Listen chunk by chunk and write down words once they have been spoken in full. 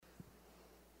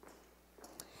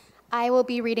I will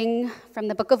be reading from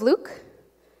the book of Luke,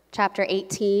 chapter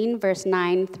 18, verse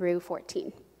 9 through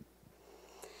 14.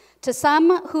 To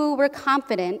some who were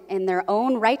confident in their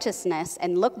own righteousness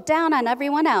and looked down on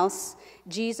everyone else,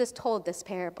 Jesus told this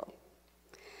parable.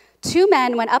 2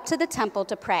 men went up to the temple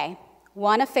to pray,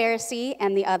 one a Pharisee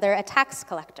and the other a tax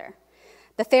collector.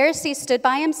 The Pharisee stood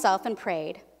by himself and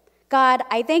prayed, God,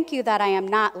 I thank you that I am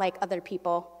not like other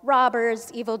people, robbers,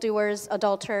 evildoers,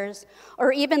 adulterers,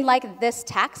 or even like this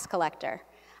tax collector.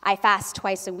 I fast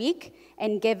twice a week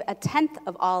and give 1/10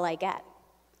 of all I get.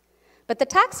 But the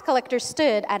tax collector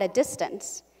stood at a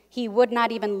distance. He would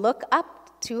not even look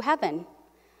up to heaven,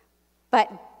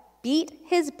 but beat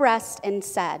his breast and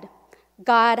said,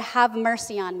 God, have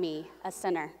mercy on me, a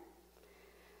sinner.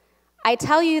 I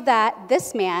tell you that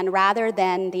this man, rather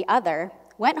than the other,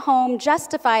 went home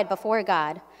justified before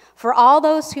God. For all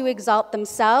those who exalt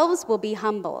themselves will be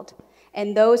humbled,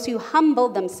 and those who humble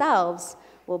themselves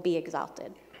will be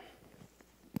exalted.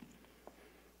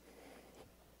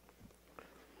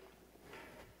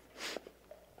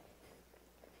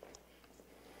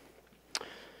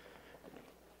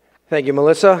 Thank you,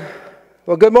 Melissa.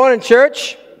 Well, good morning,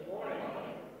 church. Good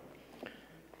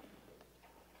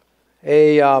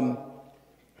morning. A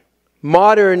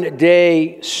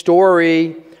modern-day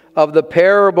story of the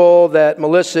parable that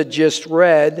Melissa just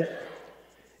read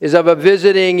is of a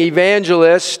visiting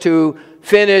evangelist who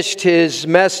finished his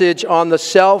message on the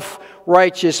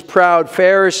self-righteous, proud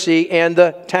Pharisee and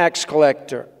the tax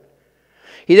collector.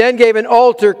 He then gave an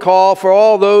altar call for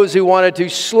all those who wanted to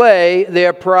slay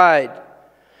their pride.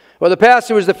 Well, the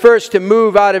pastor was the first to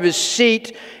move out of his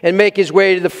seat and make his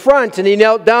way to the front. And he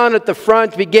knelt down at the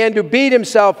front, began to beat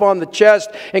himself on the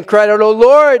chest, and cried out, "Oh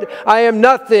Lord, I am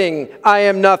nothing, I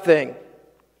am nothing."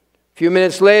 A few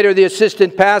minutes later, the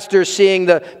assistant pastor, seeing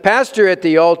the pastor at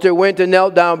the altar, went and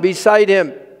knelt down beside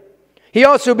him. He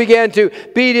also began to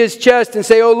beat his chest and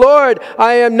say, "Oh Lord,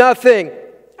 I am nothing,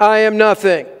 I am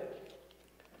nothing."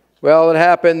 Well, it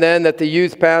happened then that the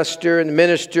youth pastor and the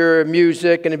minister of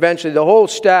music and eventually the whole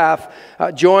staff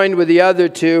joined with the other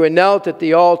two and knelt at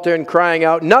the altar and crying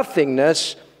out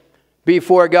nothingness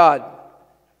before God.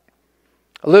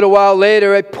 A little while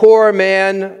later, a poor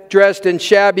man dressed in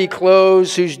shabby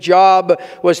clothes whose job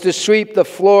was to sweep the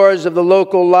floors of the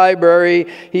local library,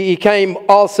 he came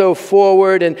also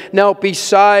forward and knelt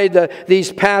beside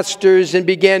these pastors and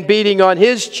began beating on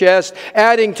his chest,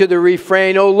 adding to the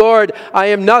refrain, "Oh Lord, I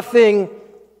am nothing,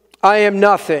 I am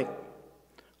nothing."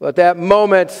 Well, at that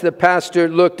moment, the pastor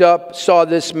looked up, saw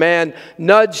this man,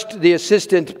 nudged the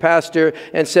assistant pastor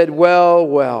and said,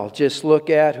 well, just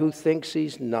look at who thinks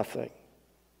he's nothing."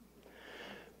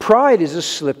 Pride is a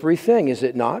slippery thing, is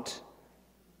it not?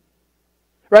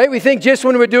 Right? We think just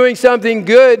when we're doing something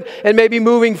good and maybe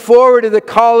moving forward to the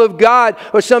call of God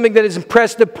or something that is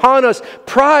impressed upon us,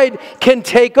 pride can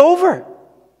take over.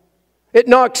 It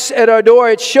knocks at our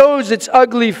door. It shows its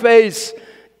ugly face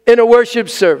in a worship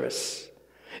service.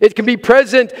 It can be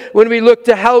present when we look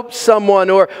to help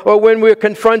someone or when we're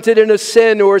confronted in a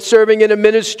sin or serving in a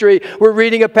ministry. We're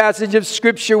reading a passage of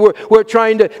Scripture. We're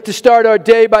trying to start our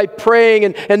day by praying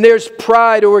and there's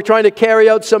pride, or we're trying to carry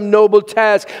out some noble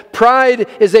task. Pride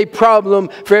is a problem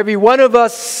for every one of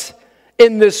us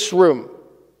in this room.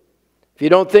 If you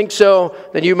don't think so,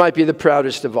 then you might be the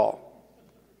proudest of all.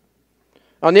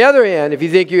 On the other hand, if you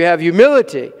think you have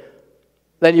humility,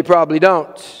 then you probably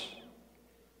don't.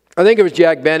 I think it was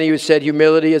Jack Benny who said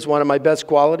humility is one of my best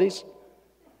qualities.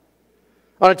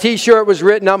 On a t-shirt was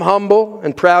written, "I'm humble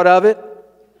and proud of it."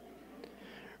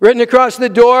 Written across the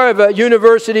door of a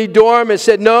university dorm, it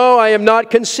said, "No, I am not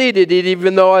conceited,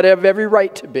 even though I'd have every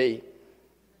right to be."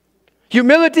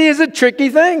 Humility is a tricky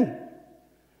thing.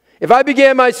 If I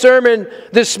began my sermon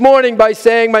this morning by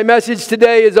saying my message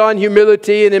today is on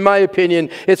humility, and in my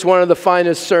opinion, it's one of the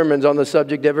finest sermons on the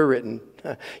subject ever written,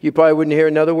 you probably wouldn't hear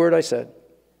another word I said.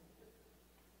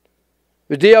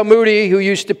 It was D.L. Moody who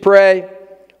used to pray,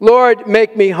 "Lord,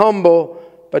 make me humble,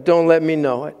 but don't let me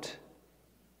know it."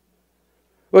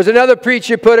 There was another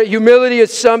preacher put it, humility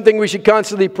is something we should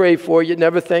constantly pray for, yet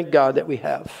never thank God that we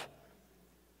have.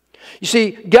 You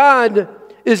see, God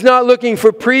is not looking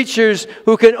for preachers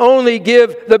who can only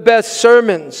give the best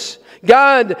sermons.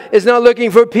 God is not looking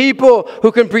for people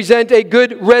who can present a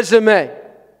good resume.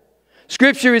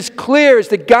 Scripture is clear as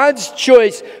to God's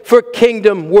choice for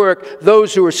kingdom work,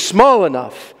 those who are small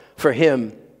enough for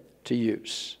Him to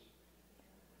use.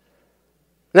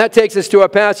 And that takes us to our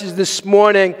passage this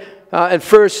morning in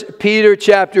 1 Peter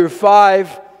chapter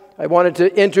 5. I wanted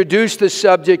to introduce the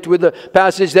subject with the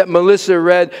passage that Melissa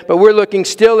read, but we're looking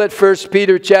still at 1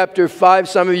 Peter chapter 5.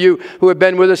 Some of you who have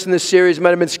been with us in this series might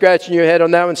have been scratching your head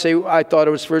on that one and say, I thought it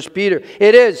was 1 Peter.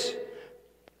 It is.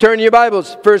 Turn to your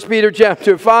Bibles, 1 Peter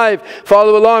chapter 5.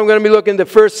 Follow along. We're going to be looking at the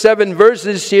first 7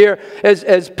 verses here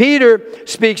as Peter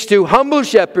speaks to humble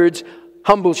shepherds,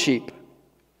 humble sheep.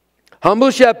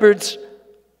 Humble shepherds,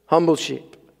 humble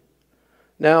sheep.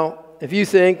 Now, if you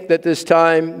think that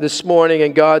this morning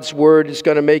in God's Word is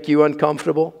going to make you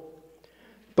uncomfortable,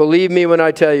 believe me when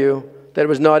I tell you that it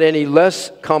was not any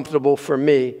less comfortable for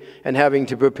me in having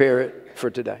to prepare it for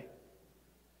today.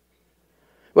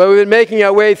 Well, we've been making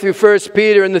our way through 1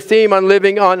 Peter and the theme on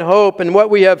living on hope, and what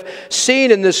we have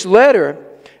seen in this letter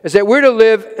is that we're to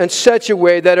live in such a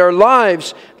way that our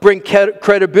lives bring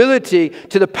credibility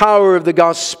to the power of the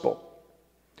gospel.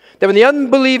 That when the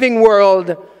unbelieving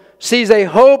world sees a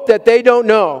hope that they don't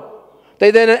know, they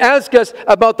then ask us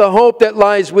about the hope that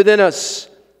lies within us.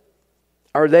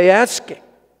 Are they asking?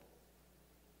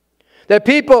 That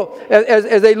people,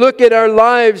 as they look at our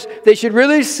lives, they should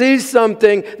really see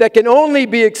something that can only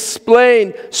be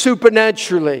explained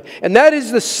supernaturally. And that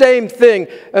is the same thing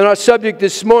in our subject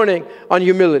this morning on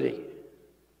humility.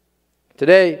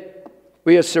 Today,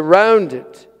 we are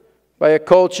surrounded by a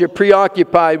culture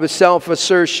preoccupied with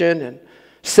self-assertion and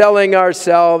selling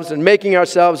ourselves and making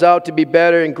ourselves out to be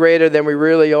better and greater than we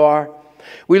really are.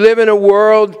 We live in a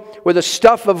world where the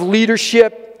stuff of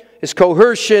leadership is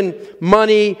coercion,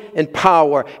 money, and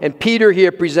power. And Peter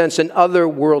here presents an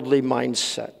otherworldly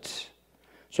mindset.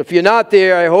 So if you're not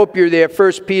there, I hope you're there.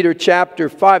 1 Peter chapter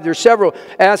 5. There are several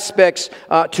aspects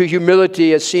to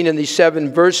humility as seen in these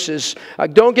 7 verses.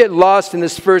 Don't get lost in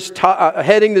this first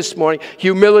heading this morning,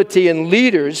 humility and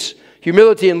leaders.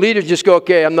 Humility and leaders just go,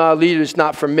 okay, I'm not a leader, it's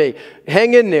not for me.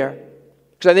 Hang in there,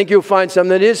 because I think you'll find something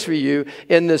that is for you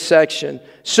in this section,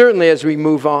 certainly as we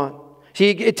move on. See,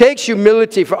 it takes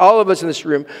humility for all of us in this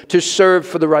room to serve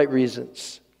for the right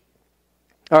reasons.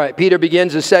 All right, Peter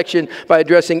begins this section by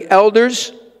addressing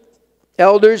elders,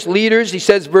 leaders. He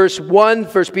says, verse 1,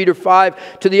 1 Peter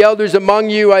 5, to the elders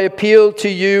among you, I appeal to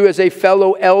you as a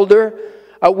fellow elder,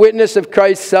 a witness of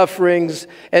Christ's sufferings,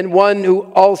 and one who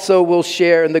also will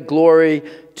share in the glory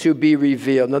to be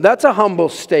revealed. Now, that's a humble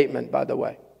statement, by the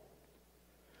way.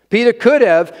 Peter could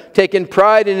have taken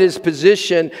pride in his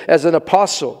position as an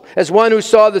apostle, as one who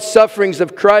saw the sufferings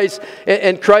of Christ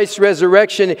and Christ's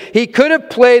resurrection. He could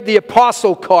have played the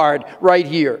apostle card right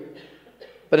here.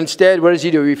 But instead, what does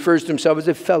he do? He refers to himself as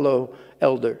a fellow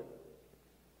elder.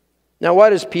 Now,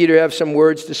 why does Peter have some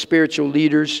words to spiritual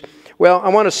leaders? Well, I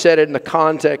want to set it in the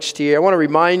context here. I want to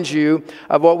remind you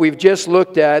of what we've just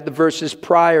looked at, the verses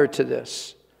prior to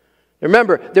this.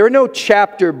 Remember, there are no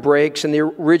chapter breaks in the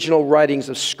original writings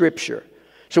of Scripture.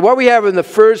 So what we have in the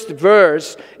first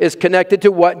verse is connected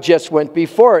to what just went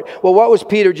before it. Well, what was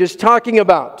Peter just talking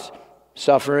about?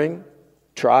 Suffering,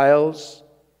 trials,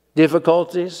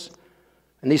 difficulties.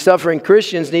 And these suffering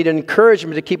Christians need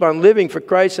encouragement to keep on living for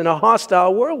Christ in a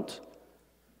hostile world.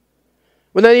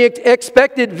 When the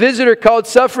expected visitor called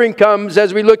suffering comes,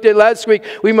 as we looked at last week,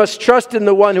 we must trust in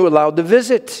the one who allowed the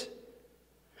visit.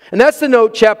 And that's the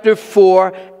note chapter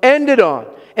 4 ended on.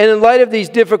 And in light of these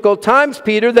difficult times,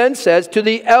 Peter then says, to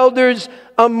the elders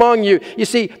among you. You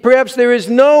see, perhaps there is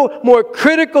no more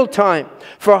critical time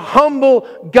for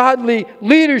humble, godly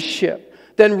leadership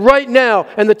than right now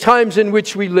and the times in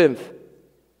which we live.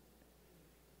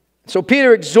 So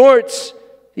Peter exhorts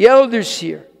the elders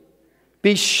here.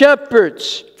 Be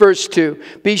shepherds, verse 2.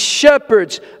 Be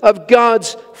shepherds of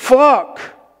God's flock.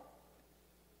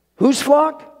 Whose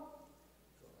flock?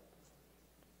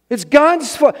 It's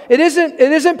God's flock. It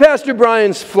isn't Pastor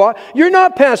Brian's flock. You're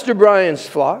not Pastor Brian's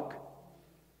flock.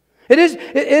 It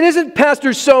isn't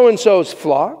Pastor so-and-so's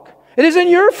flock. It isn't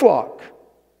your flock.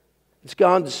 It's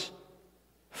God's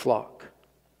flock.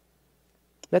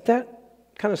 Let that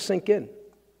kind of sink in.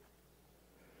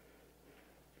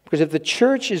 Because if the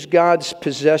church is God's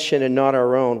possession and not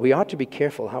our own, we ought to be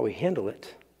careful how we handle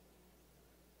it.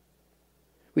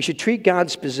 We should treat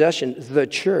God's possession, the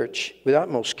church, with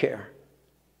utmost care.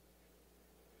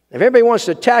 If everybody wants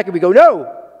to attack it, we go,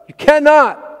 no, you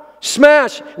cannot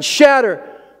smash and shatter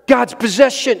God's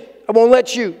possession. I won't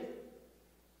let you.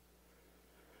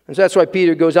 And so that's why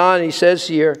Peter goes on and he says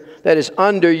here, that is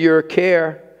under your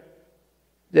care.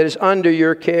 That is under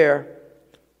your care.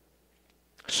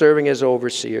 Serving as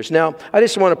overseers. Now, I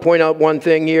just want to point out one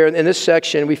thing here. In this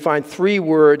section, we find 3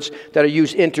 words that are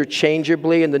used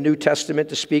interchangeably in the New Testament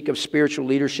to speak of spiritual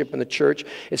leadership in the church.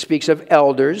 It speaks of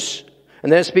elders, and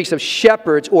then it speaks of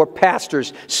shepherds or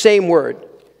pastors. Same word.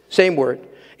 Same word.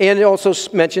 And it also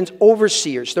mentions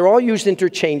overseers. They're all used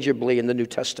interchangeably in the New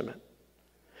Testament.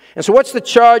 And so what's the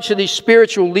charge to these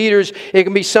spiritual leaders? It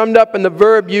can be summed up in the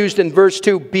verb used in verse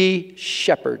 2, be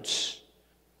shepherds.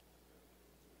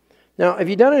 Now, have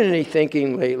you done any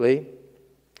thinking lately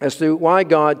as to why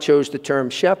God chose the term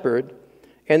shepherd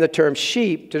and the term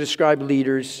sheep to describe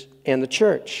leaders and the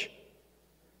church?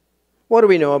 What do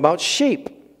we know about sheep?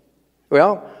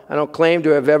 Well, I don't claim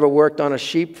to have ever worked on a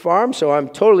sheep farm, so I'm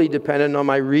totally dependent on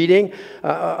my reading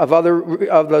of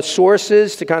the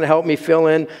sources to kind of help me fill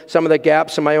in some of the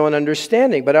gaps in my own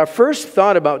understanding. But our first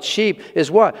thought about sheep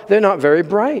is what? They're not very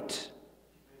bright.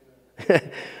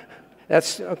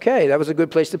 That's okay. That was a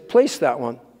good place to place that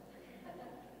one.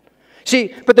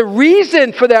 See, but the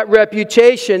reason for that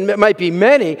reputation, it might be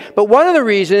many, but one of the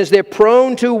reasons is they're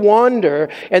prone to wander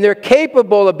and they're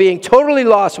capable of being totally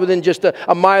lost within just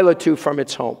a mile or two from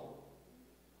its home.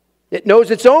 It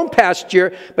knows its own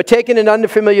pasture, but taken in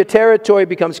unfamiliar territory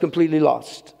becomes completely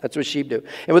lost. That's what sheep do.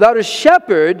 And without a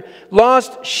shepherd,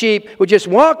 lost sheep would just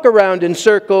walk around in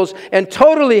circles and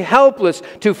totally helpless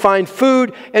to find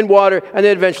food and water and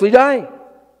then eventually die.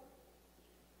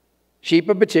 Sheep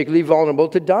are particularly vulnerable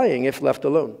to dying if left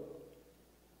alone.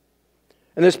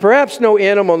 And there's perhaps no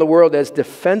animal in the world as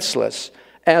defenseless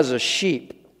as a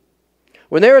sheep.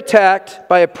 When they're attacked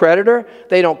by a predator,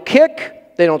 they don't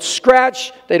kick, they don't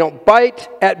scratch, they don't bite.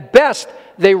 At best,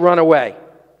 they run away.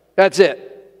 That's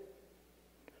it.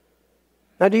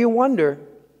 Now, do you wonder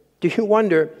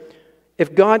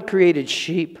if God created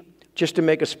sheep just to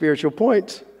make a spiritual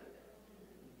point?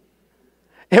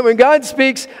 And when God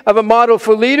speaks of a model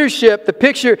for leadership, the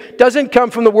picture doesn't come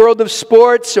from the world of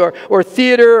sports or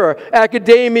theater or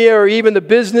academia or even the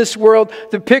business world.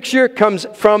 The picture comes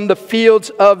from the fields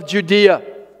of Judea.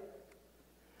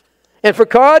 And for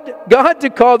God to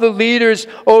call the leaders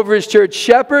over his church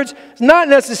shepherds is not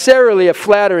necessarily a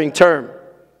flattering term.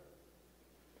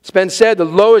 It's been said the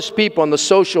lowest people on the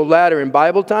social ladder in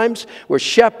Bible times were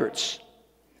shepherds.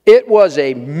 It was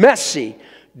a messy,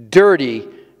 dirty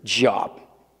job.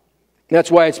 That's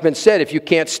why it's been said, if you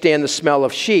can't stand the smell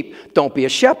of sheep, don't be a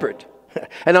shepherd.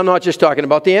 And I'm not just talking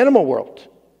about the animal world.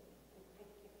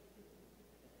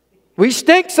 We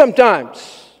stink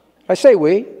sometimes. I say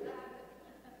we.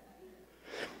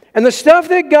 And the stuff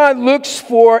that God looks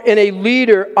for in a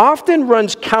leader often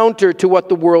runs counter to what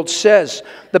the world says.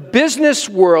 The business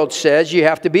world says you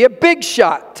have to be a big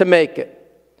shot to make it.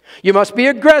 You must be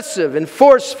aggressive and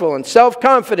forceful and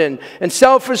self-confident and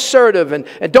self-assertive. And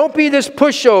don't be this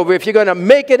pushover if you're going to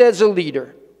make it as a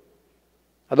leader.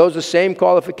 Are those the same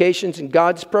qualifications in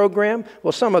God's program?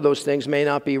 Well, some of those things may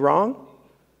not be wrong.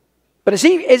 But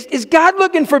is God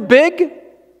looking for big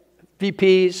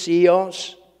VPs,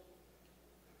 CEOs?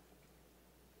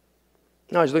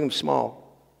 No, he's looking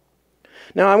small.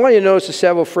 Now, I want you to notice the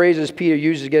several phrases Peter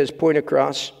uses to get his point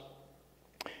across.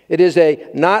 It is a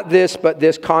not this, but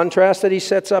this contrast that he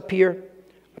sets up here.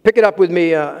 Pick it up with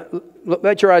me.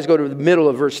 Let your eyes go to the middle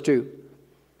of verse 2.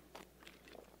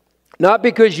 Not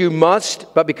because you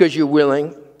must, but because you're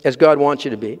willing, as God wants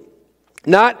you to be.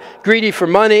 Not greedy for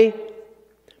money,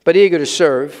 but eager to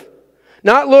serve.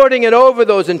 Not lording it over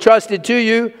those entrusted to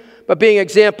you, but being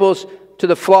examples to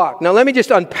the flock. Now let me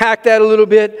just unpack that a little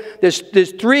bit.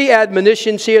 There's three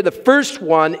admonitions here. The first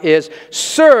one is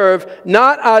serve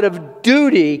not out of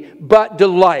duty but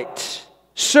delight.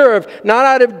 Serve not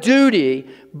out of duty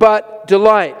but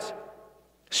delight.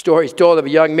 Stories told of a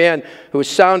young man who was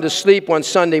sound asleep one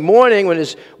Sunday morning when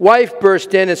his wife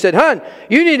burst in and said, "Hon,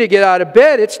 you need to get out of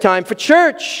bed. It's time for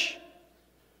church."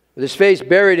 With his face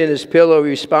buried in his pillow,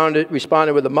 he responded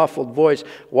with a muffled voice,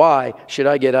 "Why should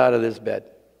I get out of this bed?"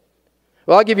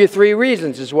 "Well, I'll give you 3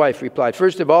 reasons," his wife replied.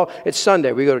 "First of all, it's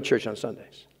Sunday. We go to church on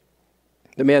Sundays."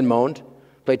 The man moaned,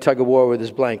 played tug-of-war with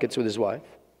his blankets with his wife.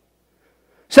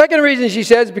 "Second reason," she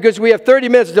says, "because we have 30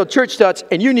 minutes until church starts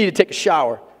and you need to take a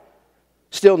shower."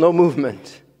 Still no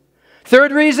movement.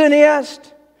 "Third reason," he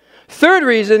asked. "Third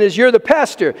reason is you're the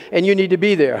pastor and you need to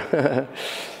be there."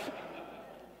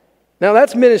 Now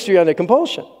that's ministry under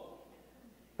compulsion.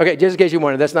 Okay, just in case you're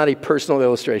wondering, that's not a personal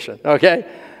illustration, okay?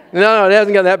 No, it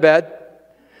hasn't gotten that bad.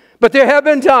 But there have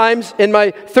been times in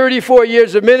my 34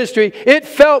 years of ministry, it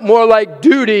felt more like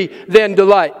duty than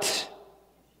delight.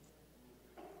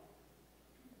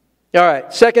 All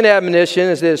right, second admonition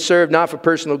is they're to serve not for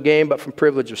personal gain, but from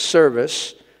privilege of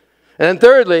service. And then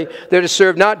thirdly, they're to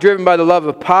serve not driven by the love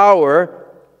of power,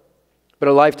 but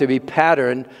a life to be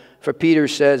patterned. For Peter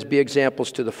says, be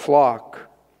examples to the flock.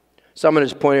 Someone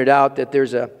has pointed out that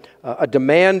there's a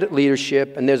demand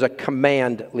leadership and there's a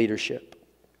command leadership.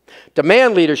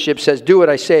 Demand leadership says, do what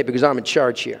I say because I'm in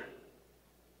charge here.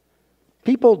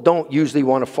 People don't usually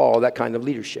want to follow that kind of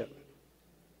leadership.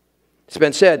 It's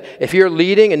been said, if you're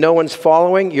leading and no one's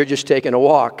following, you're just taking a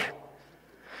walk.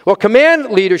 Well,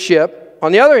 command leadership,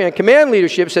 on the other hand, command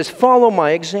leadership says, follow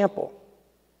my example.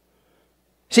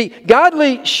 See,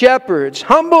 godly shepherds,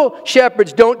 humble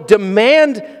shepherds don't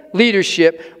demand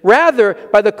leadership. Rather,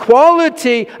 by the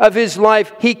quality of his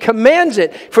life, he commands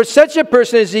it. For such a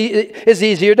person is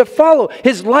easier to follow.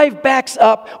 His life backs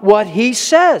up what he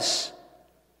says.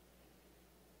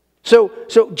 So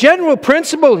general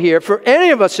principle here for any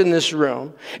of us in this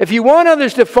room, if you want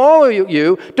others to follow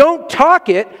you, don't talk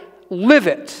it, live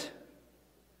it.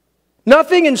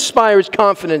 Nothing inspires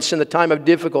confidence in the time of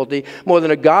difficulty more than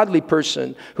a godly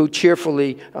person who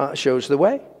cheerfully shows the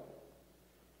way.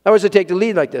 How does it take to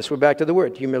lead like this? We're back to the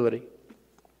word, humility.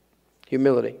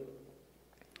 Humility.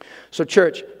 So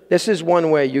church, this is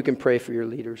one way you can pray for your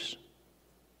leaders.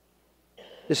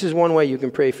 This is one way you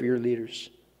can pray for your leaders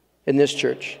in this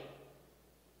church.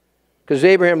 Because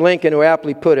Abraham Lincoln, who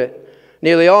aptly put it,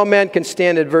 nearly all men can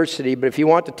stand adversity, but if you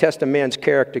want to test a man's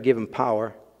character, give him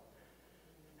power.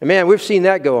 And man, we've seen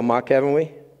that go amok, haven't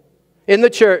we? In the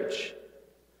church.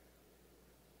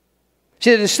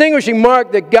 See, the distinguishing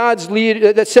mark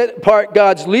that set apart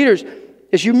God's leaders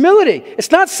is humility.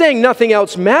 It's not saying nothing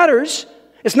else matters.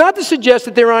 It's not to suggest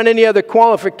that there aren't any other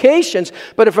qualifications,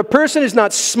 but if a person is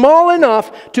not small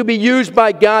enough to be used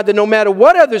by God, then no matter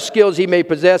what other skills he may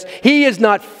possess, he is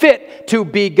not fit to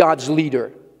be God's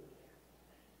leader.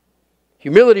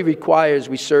 Humility requires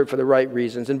we serve for the right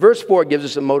reasons. And verse 4 gives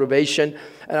us a motivation.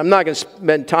 And I'm not going to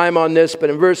spend time on this, but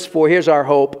in verse 4, here's our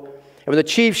hope. And when the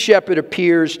chief shepherd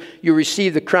appears, you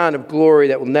receive the crown of glory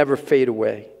that will never fade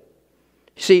away.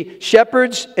 See,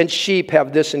 shepherds and sheep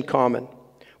have this in common.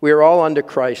 We are all under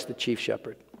Christ, the chief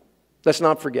shepherd. Let's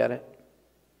not forget it.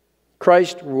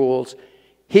 Christ rules.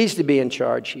 He's to be in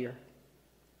charge here.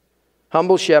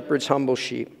 Humble shepherds, humble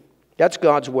sheep. That's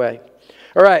God's way.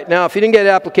 All right, now if you didn't get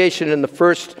application in the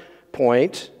first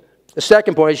point, the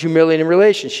second point is humility in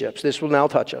relationships. This will now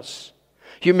touch us.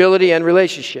 Humility and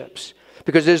relationships.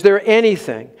 Because is there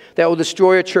anything that will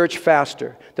destroy a church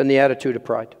faster than the attitude of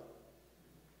pride?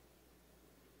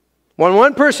 When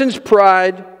one person's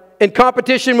pride in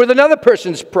competition with another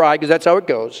person's pride, because that's how it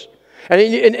goes, and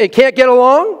it can't get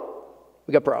along,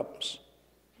 we got problems.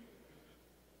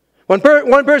 When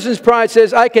one person's pride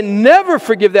says, I can never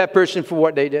forgive that person for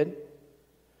what they did,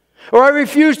 or I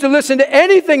refuse to listen to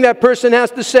anything that person has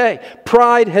to say,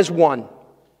 pride has won.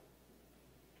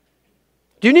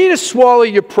 Do you need to swallow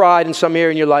your pride in some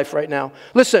area in your life right now?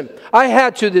 Listen, I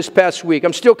had to this past week.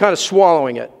 I'm still kind of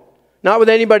swallowing it. Not with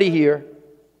anybody here.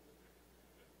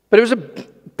 But it was a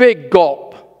big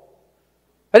gulp.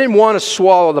 I didn't want to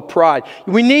swallow the pride.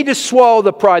 We need to swallow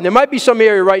the pride. There might be some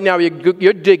area right now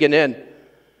you're digging in.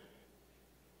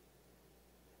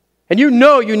 And you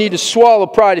know you need to swallow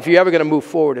pride if you're ever going to move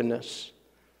forward in this.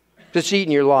 It's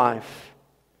eating your life.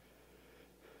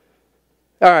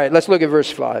 All right, let's look at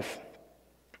verse 5.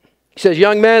 He says,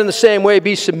 young men in the same way,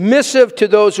 be submissive to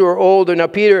those who are older. Now,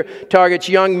 Peter targets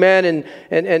young men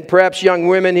and perhaps young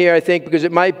women here, I think, because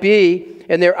it might be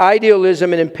in their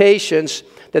idealism and impatience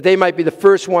that they might be the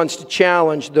first ones to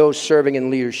challenge those serving in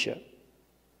leadership.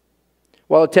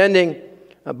 While attending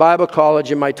a Bible college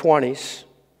in my 20s,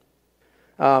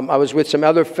 I was with some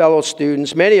other fellow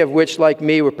students, many of which, like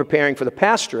me, were preparing for the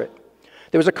pastorate.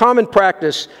 There was a common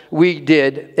practice we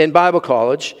did in Bible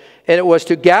college, and it was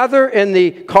to gather in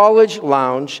the college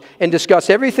lounge and discuss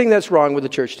everything that's wrong with the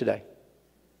church today.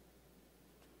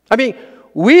 I mean,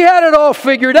 we had it all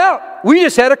figured out. We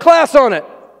just had a class on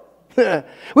it.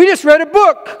 We just read a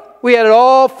book. We had it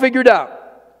all figured out.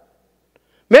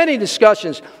 Many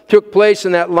discussions took place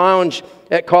in that lounge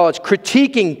at college,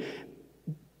 critiquing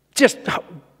just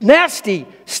nasty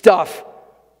stuff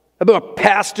about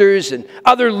pastors and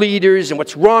other leaders and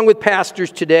what's wrong with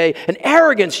pastors today. And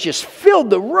arrogance just filled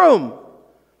the room.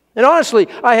 And honestly,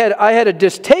 I had a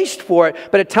distaste for it,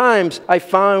 but at times I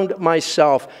found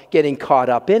myself getting caught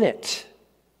up in it.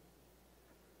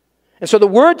 And so the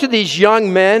word to these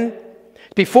young men,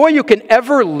 before you can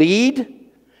ever lead,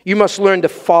 you must learn to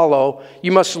follow.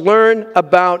 You must learn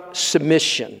about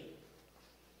submission.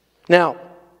 Now,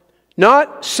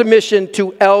 not submission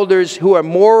to elders who are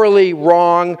morally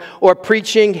wrong or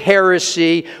preaching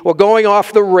heresy or going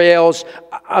off the rails.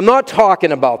 I'm not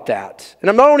talking about that. And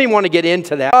I don't even want to get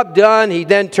into that. Job done, he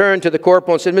then turned to the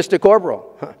corporal and said, Mr.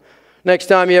 Corporal, next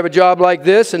time you have a job like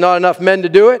this and not enough men to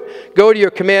do it, go to your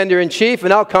commander-in-chief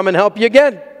and I'll come and help you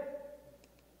again.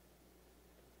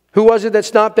 Who was it that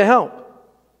stopped to help?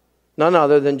 None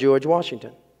other than George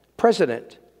Washington.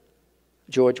 President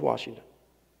George Washington.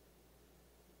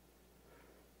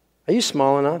 Are you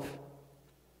small enough?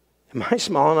 Am I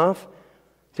small enough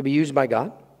to be used by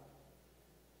God?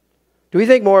 Do we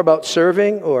think more about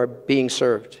serving or being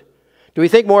served? Do we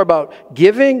think more about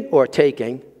giving or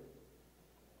taking?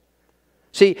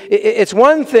 See, it's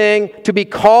one thing to be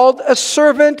called a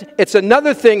servant. It's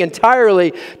another thing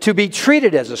entirely to be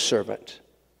treated as a servant.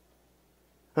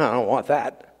 I don't want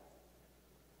that.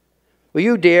 Will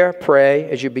you dare pray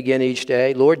as you begin each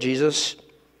day, Lord Jesus,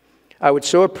 I would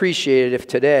so appreciate it if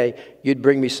today you'd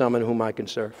bring me someone whom I can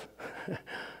serve.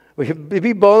 Will you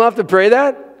be bold enough to pray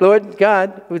that? Lord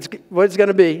God, what's going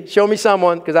to be? Show me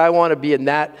someone, because I want to be in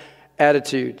that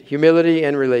attitude. Humility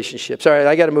and relationships. All right,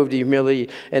 I got to move to humility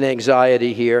and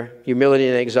anxiety here. Humility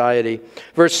and anxiety.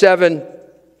 Verse 7,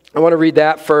 I want to read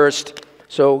that first.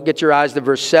 So get your eyes to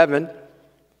verse 7.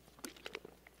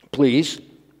 Please.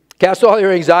 Cast all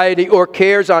your anxiety or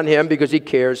cares on him because he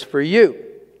cares for you.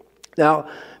 Now,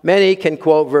 many can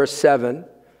quote verse 7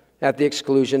 at the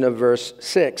exclusion of verse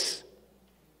 6.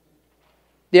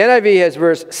 The NIV has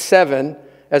verse 7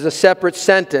 as a separate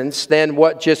sentence than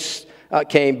what just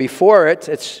came before it.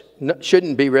 It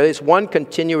shouldn't be really. It's one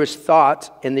continuous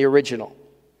thought in the original.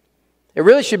 It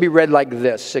really should be read like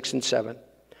this, 6 and 7.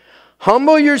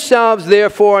 Humble yourselves,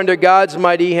 therefore, under God's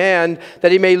mighty hand,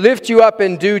 that he may lift you up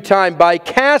in due time by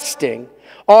casting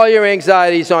all your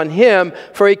anxieties on him,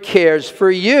 for he cares for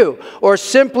you. Or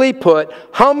simply put,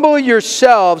 humble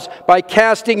yourselves by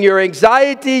casting your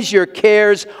anxieties, your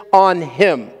cares on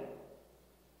him.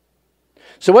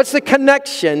 So what's the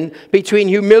connection between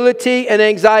humility and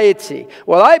anxiety?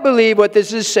 Well, I believe what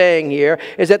this is saying here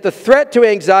is that the threat to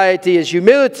anxiety is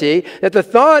humility, that the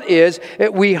thought is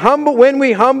that when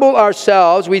we humble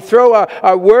ourselves, we throw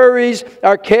our worries,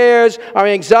 our cares, our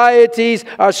anxieties,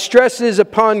 our stresses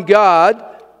upon God.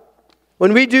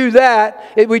 When we do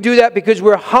that because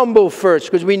we're humble first,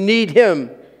 because we need him.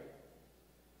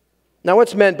 Now,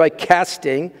 what's meant by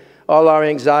casting all our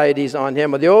anxieties on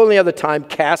him? Well, the only other time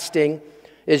casting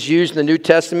is used in the New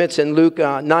Testament. It's in Luke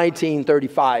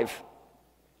 19:35.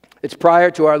 It's prior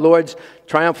to our Lord's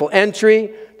triumphal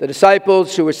entry. The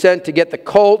disciples who were sent to get the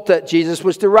colt that Jesus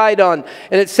was to ride on.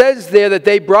 And it says there that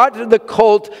they brought the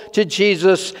colt to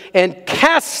Jesus, and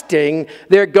casting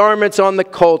their garments on the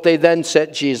colt, they then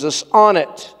set Jesus on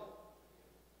it.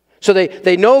 So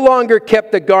they no longer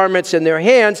kept the garments in their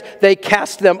hands, they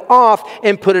cast them off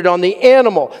and put it on the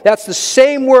animal. That's the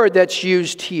same word that's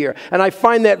used here. And I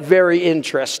find that very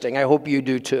interesting. I hope you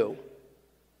do too.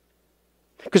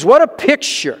 Because what a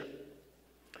picture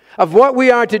of what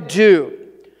we are to do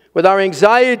with our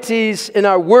anxieties and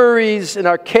our worries and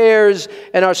our cares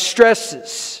and our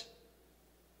stresses.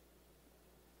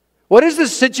 What is the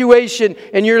situation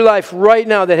in your life right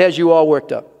now that has you all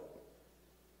worked up?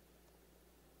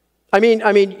 I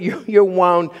mean, you're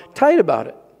wound tight about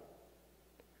it.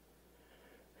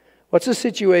 What's the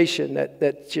situation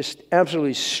that's just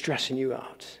absolutely stressing you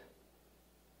out?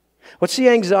 What's the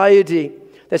anxiety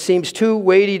that seems too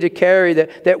weighty to carry,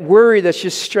 that worry that's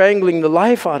just strangling the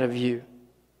life out of you?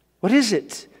 What is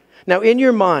it? Now, in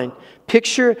your mind,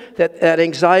 picture that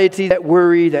anxiety, that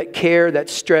worry, that care, that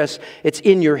stress, it's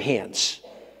in your hands.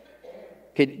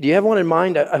 Okay, do you have one in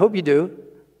mind? I hope you do.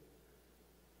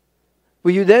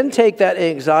 Will you then take that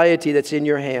anxiety that's in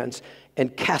your hands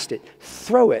and cast it,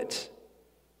 throw it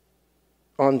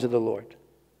onto the Lord?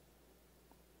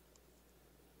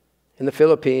 In the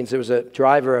Philippines, there was a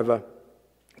driver of a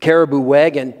caribou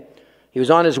wagon. He was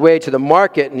on his way to the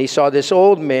market, and he saw this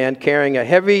old man carrying a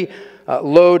heavy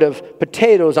load of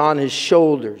potatoes on his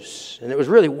shoulders, and it was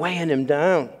really weighing him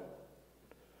down.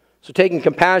 So taking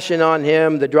compassion on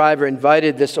him, the driver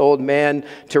invited this old man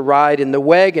to ride in the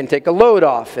wagon, take a load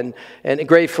off, and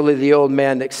gratefully the old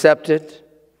man accepted.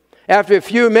 After a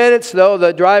few minutes, though,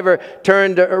 the driver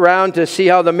turned around to see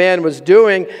how the man was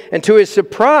doing, and to his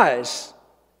surprise,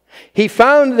 he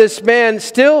found this man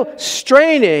still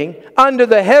straining under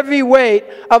the heavy weight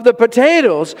of the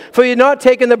potatoes, for he had not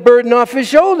taken the burden off his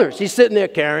shoulders. He's sitting there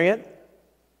carrying it.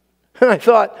 And I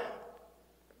thought,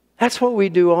 that's what we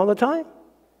do all the time.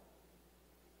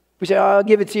 We say, I'll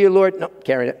give it to you, Lord. No,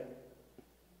 carrying it.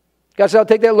 God said, I'll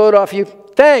take that load off you.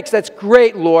 Thanks, that's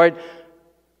great, Lord.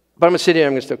 But I'm going to sit here and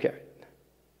I'm going to still carry it.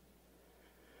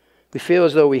 We feel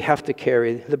as though we have to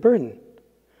carry the burden.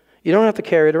 You don't have to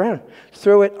carry it around.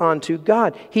 Throw it onto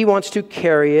God. He wants to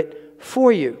carry it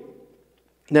for you.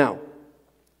 Now,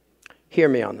 hear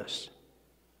me on this.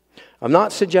 I'm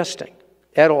not suggesting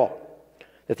at all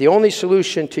that the only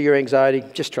solution to your anxiety,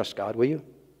 just trust God, will you?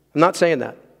 I'm not saying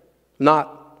that. I'm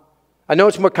not. I know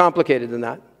it's more complicated than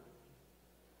that.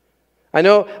 I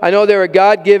know there are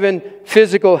God-given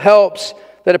physical helps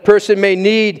that a person may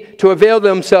need to avail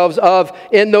themselves of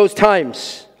in those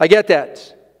times. I get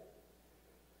that.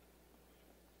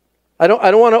 I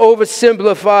don't want to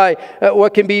oversimplify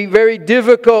what can be very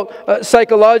difficult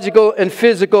psychological and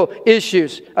physical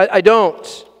issues. I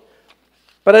don't.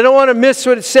 But I don't want to miss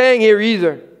what it's saying here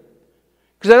either.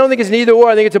 Because I don't think it's an either or.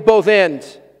 I think it's a both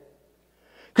ends.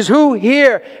 Because who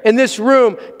here in this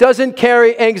room doesn't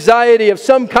carry anxiety of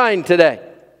some kind today?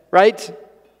 Right?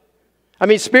 I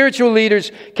mean, spiritual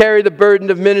leaders carry the burden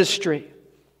of ministry.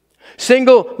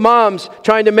 Single moms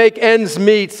trying to make ends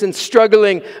meet and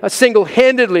struggling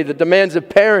single-handedly the demands of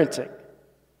parenting.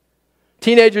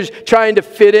 Teenagers trying to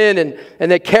fit in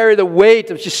and they carry the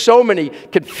weight of just so many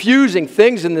confusing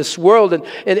things in this world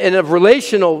and of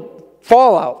relational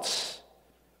fallouts.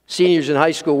 Seniors in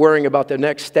high school worrying about their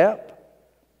next step.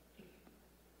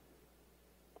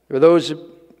 For those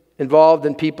involved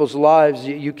in people's lives,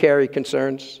 you carry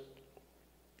concerns.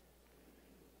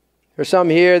 There's some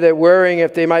here that are worrying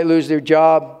if they might lose their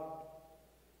job.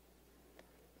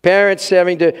 Parents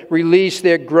having to release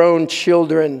their grown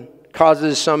children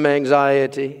causes some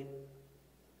anxiety.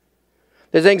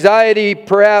 There's anxiety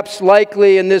perhaps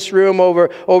likely in this room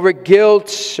over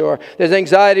guilt, or there's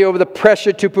anxiety over the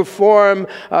pressure to perform.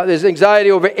 There's anxiety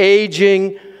over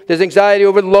aging. There's anxiety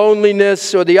over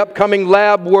loneliness or the upcoming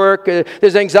lab work.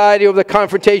 There's anxiety over the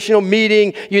confrontational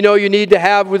meeting you need to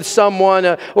have with someone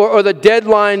or the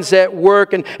deadlines at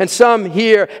work. And some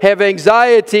here have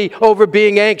anxiety over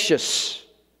being anxious.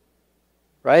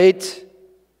 Right?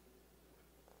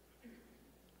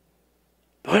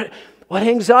 What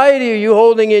anxiety are you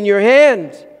holding in your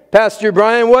hand? Pastor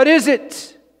Brian, what is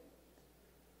it?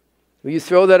 Will you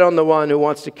throw that on the one who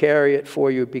wants to carry it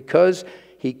for you because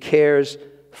he cares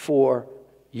for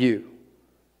you?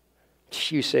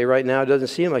 You say right now, it doesn't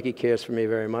seem like he cares for me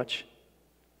very much.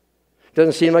 It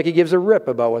doesn't seem like he gives a rip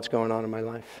about what's going on in my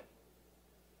life.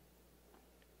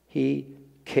 He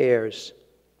cares.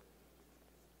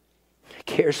 He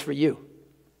cares for you.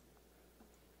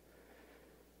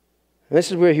 And this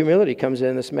is where humility comes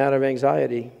in, this matter of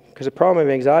anxiety. Because the problem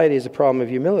of anxiety is a problem of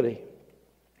humility.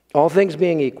 All things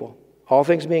being equal,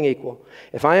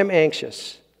 if I am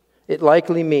anxious, it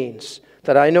likely means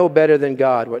that I know better than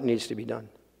God what needs to be done.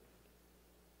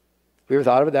 Have you ever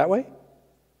thought of it that way?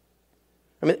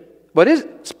 I mean, what is it?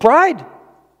 It's pride.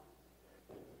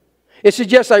 It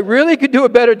suggests I really could do a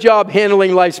better job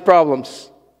handling life's problems.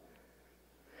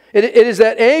 It is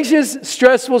that anxious,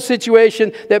 stressful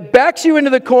situation that backs you into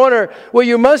the corner where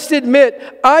you must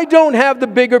admit, I don't have the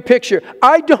bigger picture.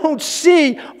 I don't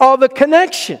see all the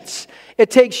connections. It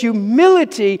takes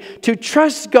humility to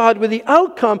trust God with the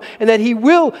outcome and that He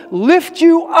will lift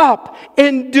you up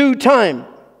in due time.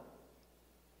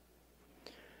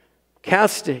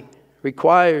 Casting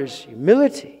requires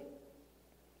humility.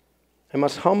 I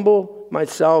must humble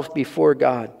myself before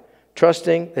God,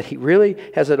 trusting that He really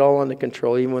has it all under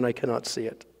control even when I cannot see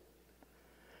it.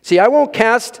 See, I won't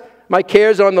cast my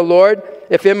cares on the Lord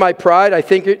if in my pride I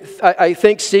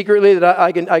think secretly that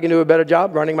I can do a better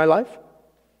job running my life.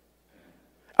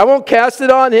 I won't cast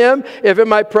it on Him if in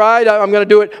my pride I'm going to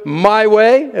do it my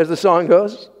way, as the song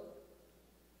goes.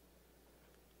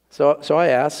 So I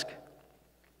ask,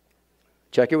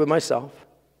 check it with myself.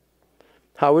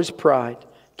 How is pride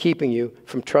keeping you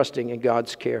from trusting in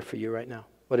God's care for you right now?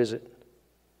 What is it?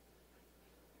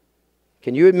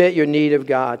 Can you admit your need of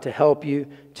God to help you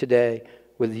today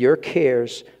with your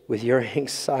cares, with your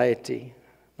anxiety?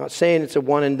 I'm not saying it's a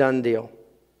one and done deal.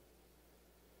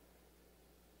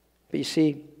 But you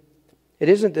see, it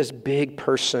isn't this big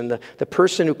person, the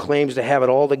person who claims to have it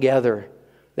all together,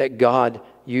 that God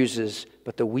uses,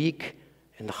 but the weak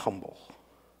and the humble.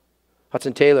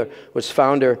 Hudson Taylor was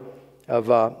founder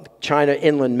of China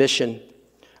Inland Mission.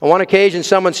 On one occasion,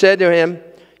 someone said to him,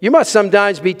 "You must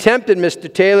sometimes be tempted,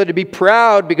 Mr. Taylor, to be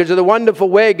proud because of the wonderful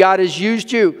way God has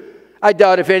used you. I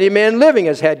doubt if any man living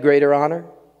has had greater honor."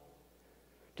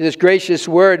 To this gracious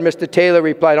word, Mr. Taylor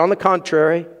replied, "On the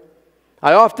contrary,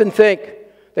 I often think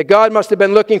that God must have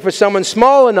been looking for someone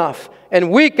small enough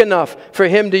and weak enough for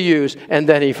Him to use, and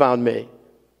then He found me."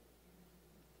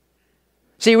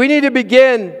 See, we need to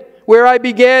begin where I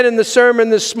began in the sermon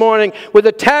this morning, with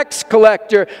a tax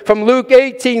collector from Luke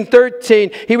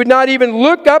 18:13. He would not even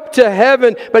look up to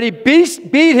heaven, but he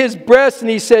beat his breast and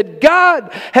he said,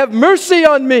 "God, have mercy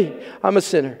on me. I'm a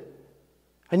sinner.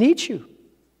 I need you."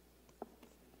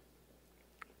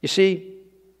 You see,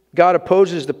 God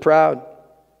opposes the proud,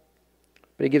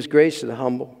 but He gives grace to the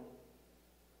humble.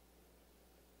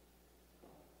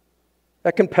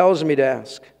 That compels me to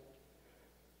ask,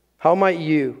 how might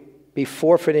you be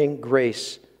forfeiting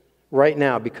grace right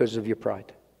now because of your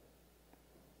pride?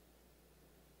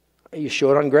 Are you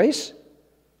short on grace?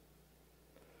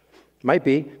 Might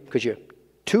be because you're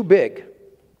too big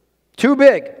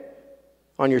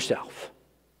on yourself.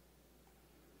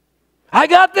 I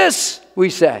got this, we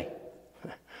say.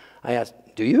 I ask,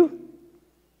 do you?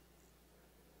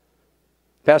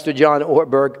 Pastor John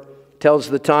Ortberg tells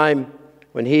the time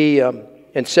when he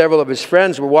and several of his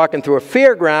friends were walking through a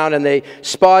fairground and they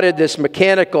spotted this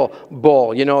mechanical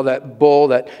bull. You know, that bull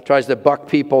that tries to buck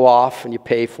people off and you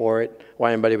pay for it.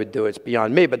 Why anybody would do it, it's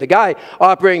beyond me. But the guy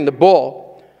operating the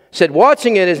bull said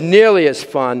watching it is nearly as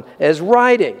fun as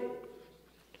riding.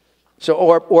 So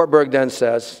Ortberg then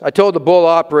says, I told the bull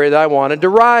operator that I wanted to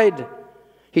ride.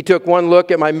 He took one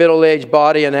look at my middle-aged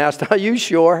body and asked, are you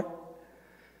sure?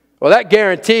 Well, that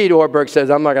guaranteed, Ortberg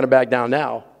says, I'm not going to back down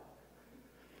now.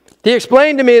 He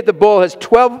explained to me that the bull has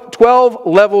 12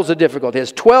 levels of difficulty. It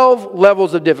has 12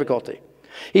 levels of difficulty.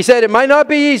 He said it might not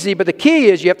be easy, but the key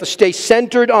is you have to stay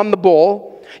centered on the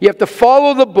bull. You have to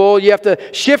follow the bull. You have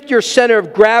to shift your center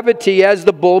of gravity as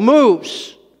the bull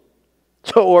moves.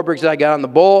 So Ortberg said, I got on the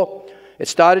bull. It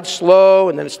started slow,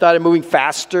 and then it started moving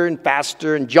faster and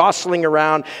faster and jostling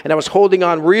around, and I was holding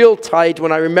on real tight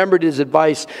when I remembered his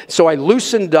advice, so I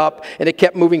loosened up, and it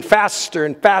kept moving faster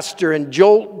and faster and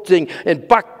jolting and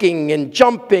bucking and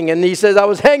jumping, and he says I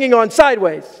was hanging on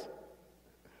sideways.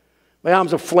 My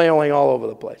arms are flailing all over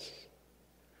the place.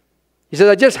 He says,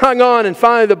 I just hung on, and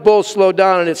finally the bull slowed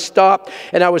down, and it stopped,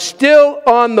 and I was still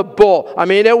on the bull. I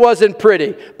mean, it wasn't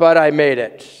pretty, but I made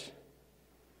it.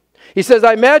 He says,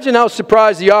 I imagine how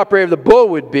surprised the operator of the bull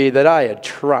would be that I had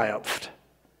triumphed.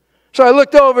 So I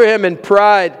looked over him in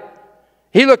pride.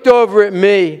 He looked over at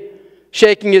me.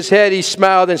 Shaking his head, he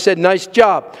smiled and said, nice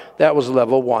job. That was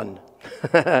level 1.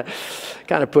 Kind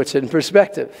of puts it in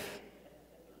perspective.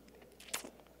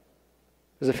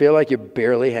 Does it feel like you're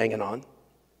barely hanging on?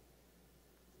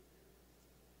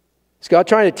 Is God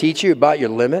trying to teach you about your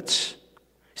limits?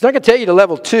 He's not going to take you to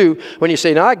level 2 when you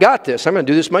say, no, I got this. I'm going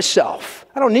to do this myself.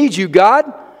 I don't need you,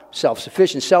 God.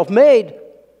 Self-sufficient, self-made.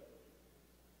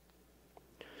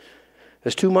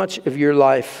 There's too much of your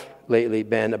life lately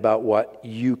been about what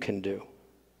you can do.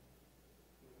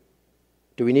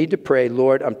 Do we need to pray,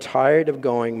 Lord, I'm tired of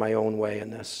going my own way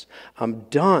in this. I'm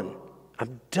done.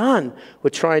 I'm done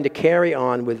with trying to carry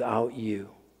on without you.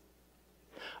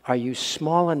 Are you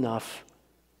small enough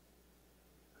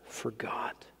for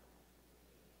God?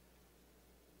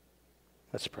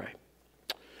 Let's pray.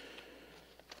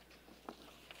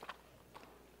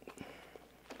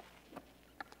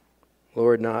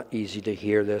 Lord, not easy to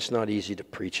hear this, not easy to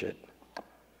preach it.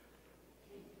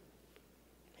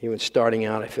 Even starting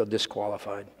out, I feel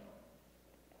disqualified.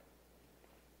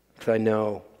 Because I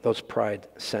know those pride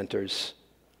centers.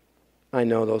 I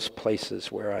know those places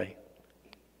where I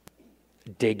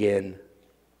dig in.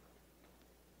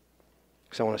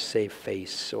 Because I want to save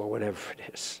face or whatever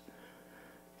it is.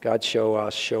 God, show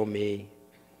us, show me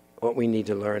what we need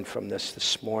to learn from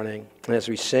this morning. And as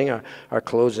we sing our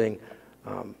closing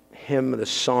hymn, the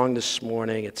song this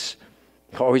morning, it's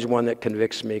always one that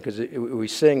convicts me because we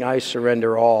sing, I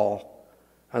surrender all.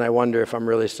 And I wonder if I'm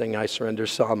really singing, I surrender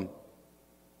some.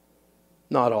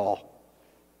 Not all.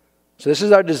 So this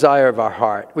is our desire of our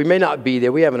heart. We may not be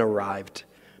there. We haven't arrived.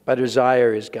 But our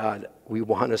desire is, God, we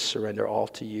want to surrender all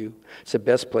to you. It's the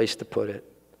best place to put it.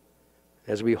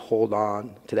 As we hold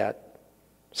on to that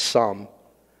sum,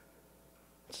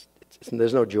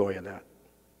 there's no joy in that.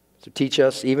 So teach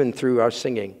us, even through our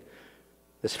singing,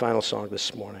 this final song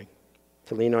this morning,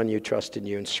 to lean on you, trust in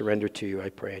you, and surrender to you, I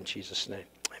pray in Jesus' name.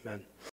 Amen.